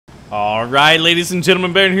Alright, ladies and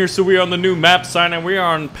gentlemen, Baron here. So we are on the new map sign and we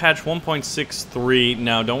are on patch 1.63.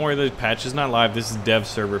 Now, don't worry, the patch is not live. This is dev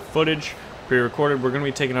server footage, pre-recorded. We're going to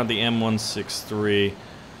be taking out the M163.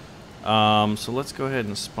 So let's go ahead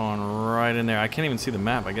and spawn right in there. I can't even see the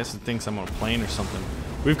map. I guess it thinks I'm on a plane or something.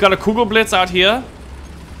 We've got a Kugelblitz out here.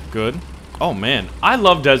 Good. Oh, man. I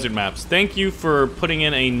love desert maps. Thank you for putting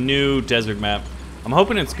in a new desert map. I'm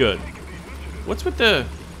hoping it's good. What's with the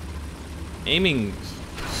aiming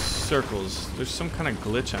circles? There's some kind of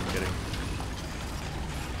glitch I'm getting.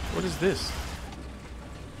 What is this?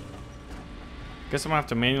 Guess I'm gonna have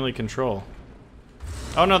to manually control.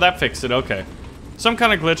 Oh no, that fixed it. Okay. Some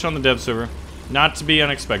kind of glitch on the dev server. Not to be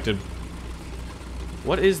unexpected.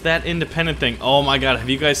 What is that independent thing? Oh my god, have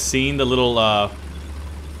you guys seen the little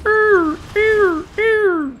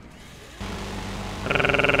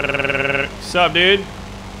Sup, dude?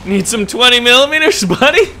 Need some 20 millimeters,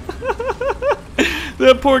 buddy?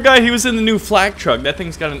 That poor guy, he was in the new flak truck. That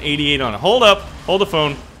thing's got an 88 on it. Hold up. Hold the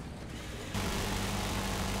phone.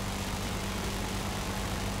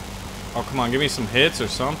 Oh, come on. Give me some hits or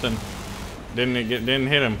something. Didn't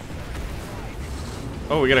hit him.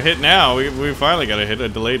 Oh, we got a hit now. We finally got a hit. A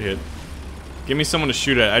delayed hit. Give me someone to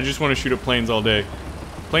shoot at. I just want to shoot at planes all day.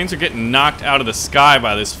 Planes are getting knocked out of the sky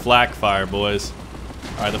by this flak fire, boys.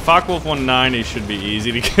 Alright, the Focke-Wulf 190 should be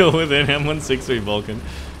easy to kill with an M163 Vulcan.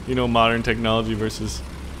 You know, modern technology versus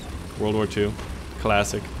World War II.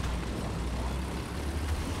 Classic.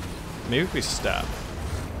 Maybe if we stop.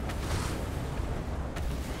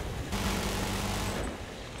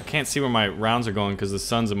 I can't see where my rounds are going because the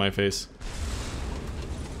sun's in my face.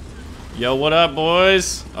 Yo, what up,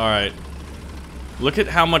 boys? Alright. Look at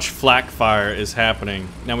how much flak fire is happening.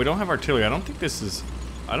 Now, we don't have artillery. I don't think this is...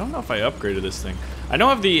 I don't know if I upgraded this thing. I know I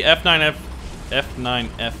have the F9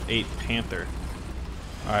 F8 Panther.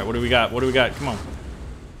 Alright, what do we got? What do we got? Come on.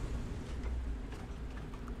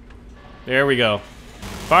 There we go.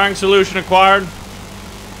 Firing solution acquired.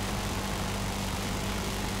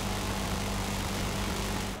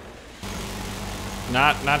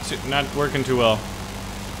 Not working too well.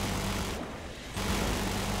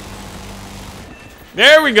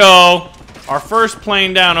 There we go. Our first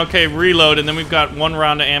plane down. Okay, reload, and then we've got one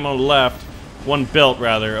round of ammo left. One belt,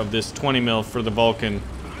 rather, of this 20 mil for the Vulcan.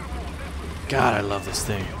 God, I love this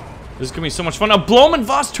thing. This is gonna be so much fun. Now, Bloman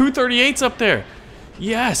Voss 238's up there.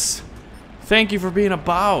 Yes. Thank you for being a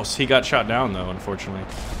boss. He got shot down, though, unfortunately.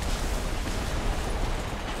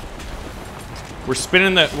 We're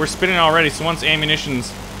spinning already, so once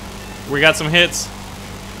ammunition's... We got some hits.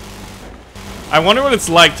 I wonder what it's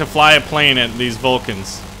like to fly a plane at these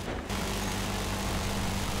Vulcans.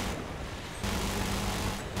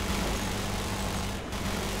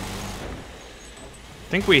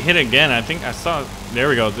 I think we hit again. I think I saw... There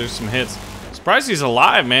we go. There's some hits. Surprised he's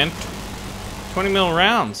alive, man. 20 mil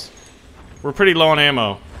rounds. We're pretty low on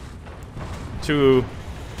ammo. You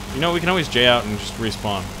know, we can always J out and just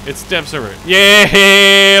respawn. It's dev server.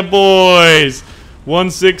 Yeah, boys!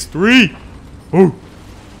 163! Ooh.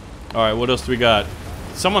 Alright, what else do we got?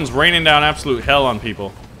 Someone's raining down absolute hell on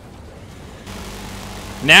people.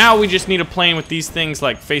 Now we just need a plane with these things,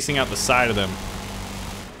 like, facing out the side of them.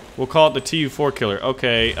 We'll call it the TU-4 killer.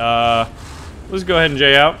 Okay, let's go ahead and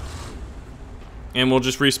J out. And we'll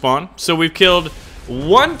just respawn. So we've killed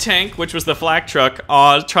one tank, which was the flak truck,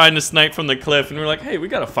 trying to snipe from the cliff. And we're like, hey, we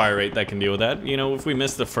got a fire rate that can deal with that. You know, if we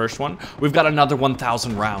miss the first one, we've got another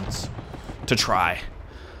 1,000 rounds to try.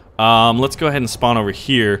 Let's go ahead and spawn over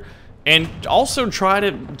here. And also try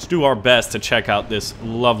to do our best to check out this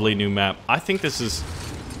lovely new map. I think this is...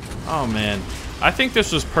 Oh, man. I think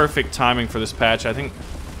this was perfect timing for this patch. I think...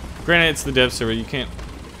 Granted, it's the dev server. You can't...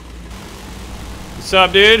 What's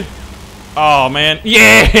up, dude? Oh, man.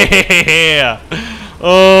 Yeah!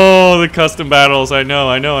 Oh, the custom battles. I know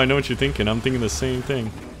what you're thinking. I'm thinking the same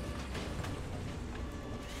thing.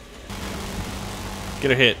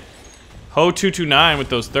 Get a hit. Ho 229 with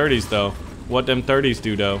those 30s, though. What them 30s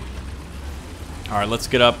do, though. Alright, let's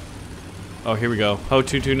get up. Oh, here we go. Ho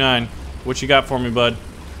 229. What you got for me, bud?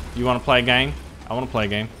 You want to play a game? I want to play a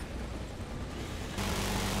game.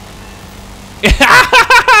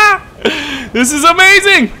 This is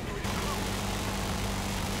amazing!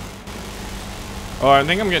 Oh, I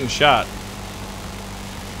think I'm getting shot.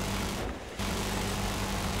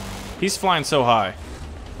 He's flying so high.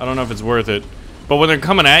 I don't know if it's worth it. But when they're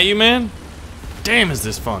coming at you, man, damn, is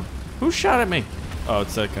this fun. Who shot at me? Oh,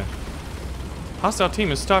 it's that guy. Hostile team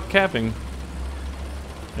has stopped capping.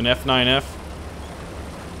 An F9F.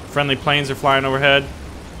 Friendly planes are flying overhead.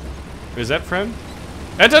 Is that friend?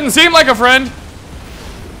 That doesn't seem like a friend!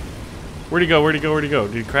 Where'd he go? Where'd he go? Where'd he go?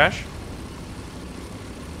 Did he crash?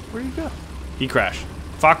 Where'd he go? He crashed.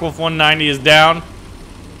 Focke-Wulf 190 is down.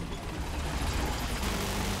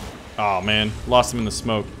 Oh man, lost him in the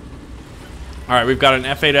smoke. Alright, we've got an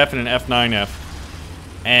F8F and an F9F.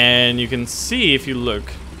 And you can see if you look,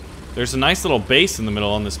 there's a nice little base in the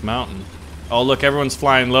middle on this mountain. Oh look, everyone's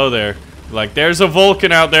flying low there. Like, there's a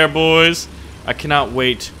Vulcan out there, boys. I cannot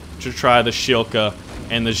wait to try the Shilka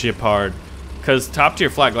and the Gepard. Because top tier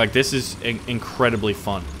flag, like, this is incredibly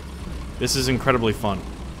fun. This is incredibly fun.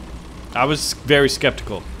 I was very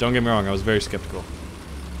skeptical. Don't get me wrong, I was very skeptical.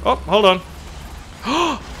 Oh, hold on.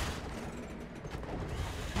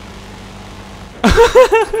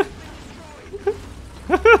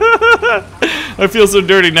 I feel so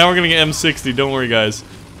dirty. Now we're gonna get M60. Don't worry, guys.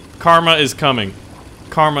 Karma is coming.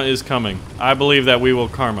 Karma is coming. I believe that we will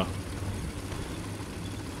karma.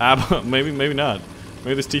 Maybe not.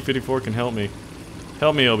 Maybe this T-54 can help me.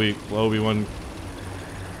 Help me, Obi-Wan.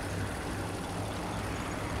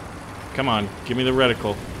 Come on, give me the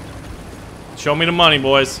reticle. Show me the money,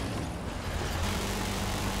 boys.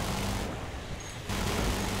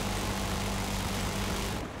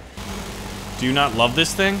 Do you not love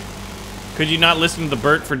this thing? Could you not listen to the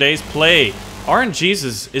Burt for days? Play.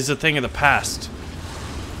 RNGesus is a thing of the past.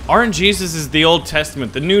 RNGesus is the Old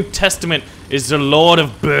Testament. The New Testament is the Lord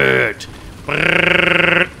of Burt.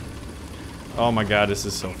 Brrr. Oh my god, this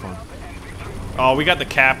is so fun. Oh, we got the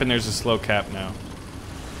cap and there's a slow cap now.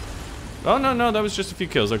 Oh, no, that was just a few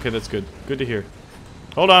kills. Okay, that's good. Good to hear.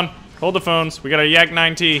 Hold on. Hold the phones. We got a Yak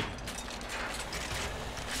 9T.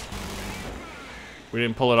 We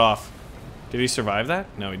didn't pull it off. Did he survive that?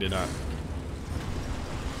 No, he did not.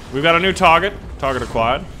 We've got a new target. Target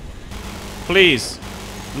acquired. Please,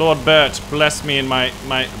 Lord Burt, bless me in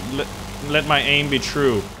let my aim be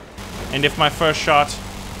true. And if my first shot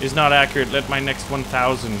is not accurate, let my next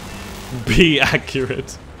 1,000 be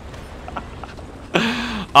accurate.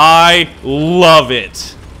 I love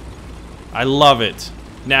it. I love it.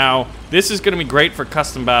 Now, this is going to be great for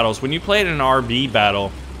custom battles. When you play it in an RB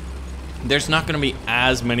battle, there's not going to be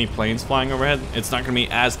as many planes flying overhead. It's not going to be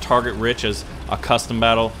as target rich as a custom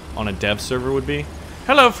battle on a dev server would be.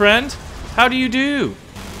 Hello, friend. How do you do?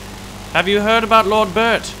 Have you heard about Lord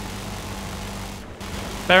Burt?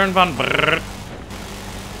 Baron von Brrr.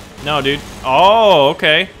 No, dude. Oh,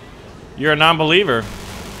 okay. You're a non-believer.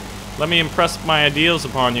 Let me impress my ideals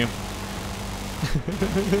upon you.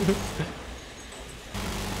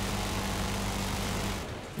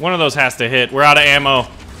 One of those has to hit. We're out of ammo.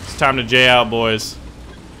 It's time to J out, boys.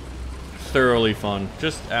 Thoroughly fun.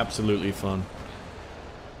 Just absolutely fun.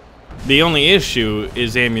 The only issue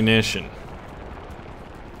is ammunition.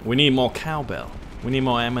 We need more cowbell. We need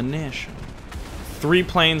more ammunition. 3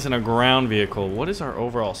 planes and a ground vehicle. What is our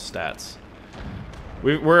overall stats?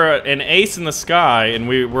 We're an ace in the sky, and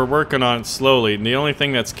we're working on it slowly. And the only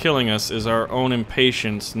thing that's killing us is our own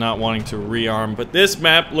impatience, not wanting to rearm. But this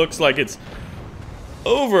map looks like it's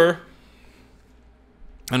over.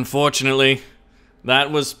 Unfortunately, that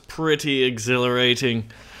was pretty exhilarating.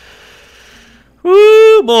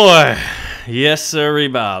 Woo, boy. Yes, sir,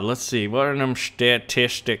 Bob. Let's see. What are them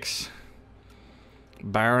statistics?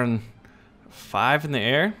 Baron 5 in the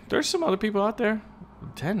air. There's some other people out there.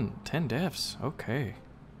 10 deaths. Okay.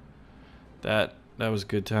 That was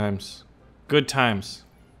good times. Good times.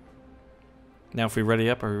 Now if we ready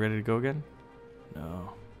up, are we ready to go again?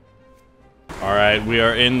 No. Alright, we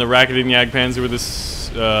are in the Rakuten Jagdpanzer with this,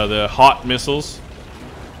 the hot missiles.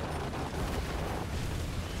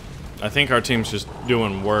 I think our team's just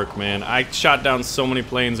doing work, man. I shot down so many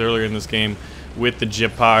planes earlier in this game with the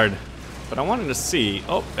Gepard. But I wanted to see...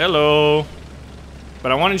 Oh, hello!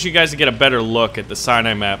 But I wanted you guys to get a better look at the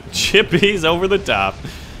Sinai map. Chippy's over the top.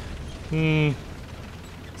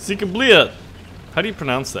 Sikabliat. How do you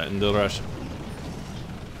pronounce that in the Russian?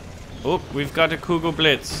 Oh, we've got a Kugel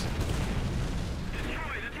Blitz.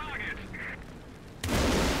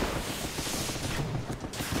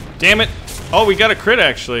 Damn it! Oh, we got a crit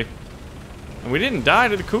actually. And we didn't die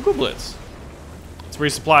to the Kugel Blitz. Let's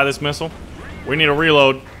resupply this missile. We need a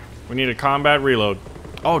reload. We need a combat reload.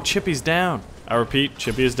 Oh, Chippy's down. I repeat,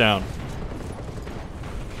 Chippy is down.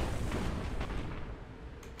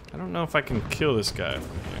 I don't know if I can kill this guy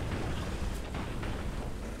from here.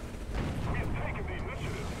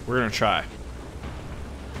 We're gonna try.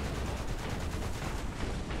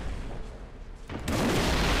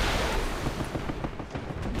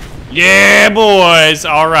 Yeah, boys!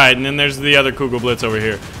 Alright, and then there's the other Kugel Blitz over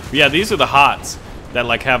here. But yeah, these are the HOTS that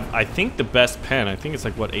like have, I think, the best pen. I think it's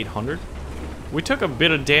like, what, 800? We took a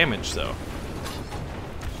bit of damage, though.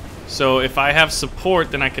 So if I have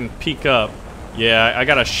support, then I can peek up. Yeah, I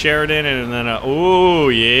got a Sheridan and then a... Oh,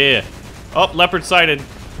 yeah. Oh, Leopard sighted.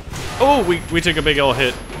 Oh, we took a big old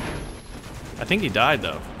hit. I think he died,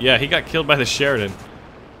 though. Yeah, he got killed by the Sheridan.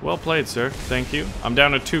 Well played, sir. Thank you. I'm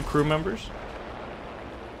down to 2 crew members.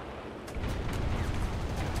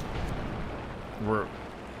 We're...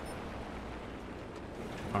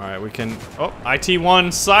 Alright, we can... Oh,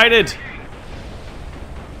 IT-1 sighted!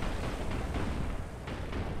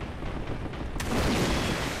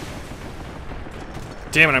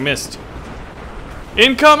 Damn it, I missed.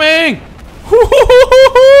 Incoming!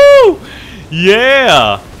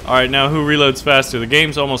 Yeah! Alright, now who reloads faster? The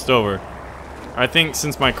game's almost over. I think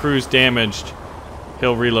since my crew's damaged,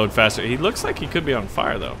 he'll reload faster. He looks like he could be on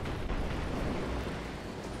fire, though.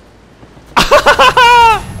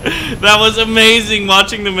 That was amazing,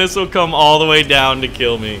 watching the missile come all the way down to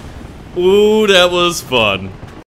kill me. Ooh, that was fun.